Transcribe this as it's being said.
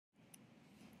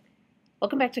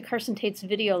Welcome back to Carson Tate's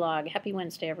video log. Happy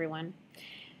Wednesday, everyone.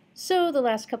 So the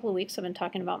last couple of weeks I've been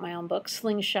talking about my own book,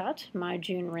 Slingshot, my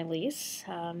June release,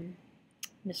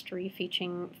 mystery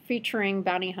featuring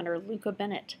bounty hunter Luca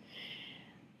Bennett.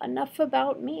 Enough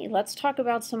about me. Let's talk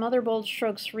about some other Bold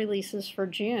Strokes releases for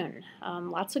June.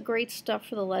 Lots of great stuff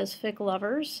for the lesfic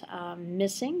lovers.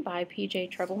 Missing by P.J.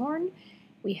 Trebelhorn.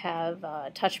 We have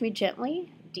Touch Me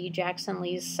Gently, Dee Jackson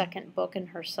Lee's second book in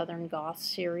her Southern Goth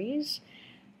series.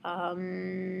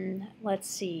 Let's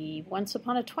see, Once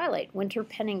Upon a Twilight, Winter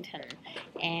Pennington,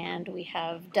 and we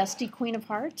have Dusty Queen of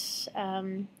Hearts,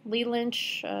 Lee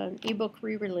Lynch ebook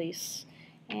re-release,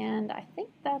 and I think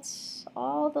that's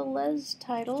all the Les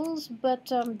titles, but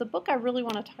the book I really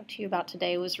want to talk to you about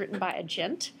today was written by a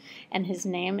gent, and his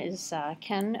name is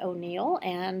Ken O'Neill,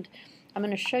 and I'm going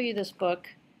to show you this book.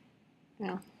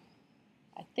 Now,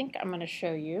 I think I'm going to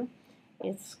show you.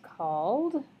 It's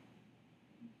called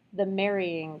The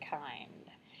Marrying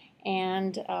Kind,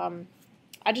 and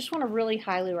I just want to really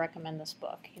highly recommend this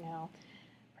book. You know,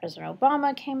 President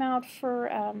Obama came out for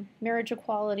marriage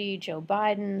equality, Joe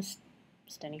Biden,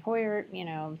 Steny Hoyer, you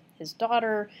know, his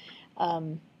daughter,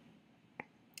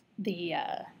 the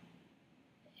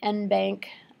NBank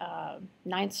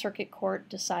Ninth Circuit Court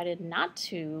decided not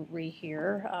to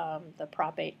rehear the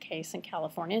Prop 8 case in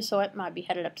California, so it might be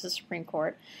headed up to the Supreme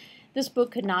Court. This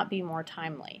book could not be more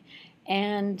timely.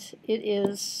 And it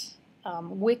is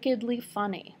wickedly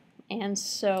funny. And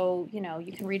so, you know,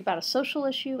 you can read about a social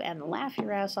issue and laugh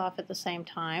your ass off at the same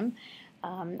time.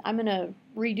 I'm going to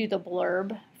redo the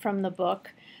blurb from the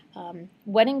book.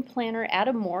 Wedding planner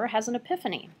Adam Moore has an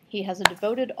epiphany. He has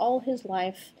devoted all his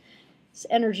life's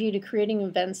energy to creating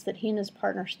events that he and his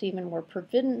partner Stephen were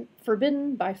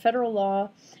forbidden by federal law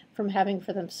from having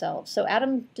for themselves. So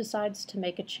Adam decides to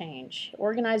make a change,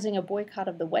 organizing a boycott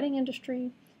of the wedding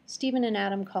industry. Stephen and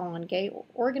Adam call on gay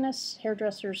organists,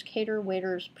 hairdressers,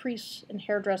 waiters, priests, and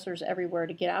hairdressers everywhere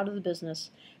to get out of the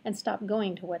business and stop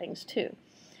going to weddings too.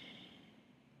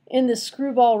 In this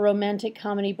screwball romantic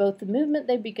comedy, both the movement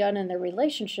they've begun and their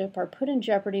relationship are put in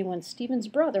jeopardy when Stephen's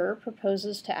brother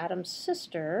proposes to Adam's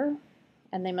sister,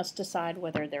 and they must decide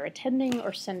whether they're attending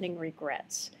or sending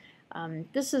regrets.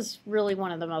 This is really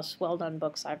one of the most well-done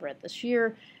books I've read this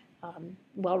year,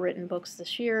 well-written books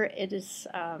this year. It is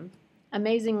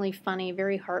amazingly funny,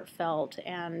 very heartfelt,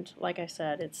 and like I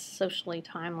said, it's socially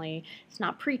timely. It's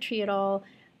not preachy at all.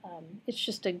 It's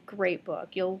just a great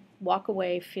book. You'll walk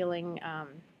away feeling,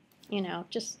 you know,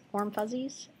 just warm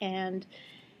fuzzies, and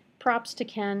props to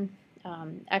Ken.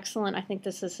 Excellent. I think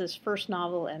this is his first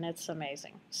novel, and it's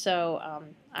amazing. So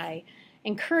I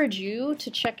encourage you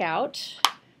to check out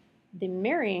The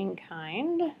Marrying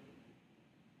Kind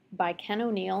by Ken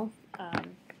O'Neill.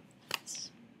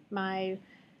 It's my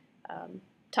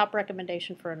top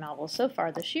recommendation for a novel so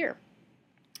far this year.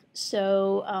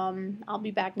 So I'll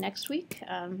be back next week,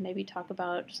 maybe talk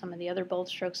about some of the other Bold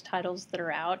Strokes titles that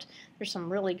are out. There's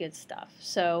some really good stuff.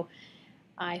 So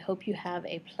I hope you have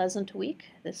a pleasant week.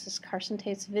 This is Carson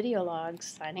Tate's video log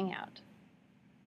signing out.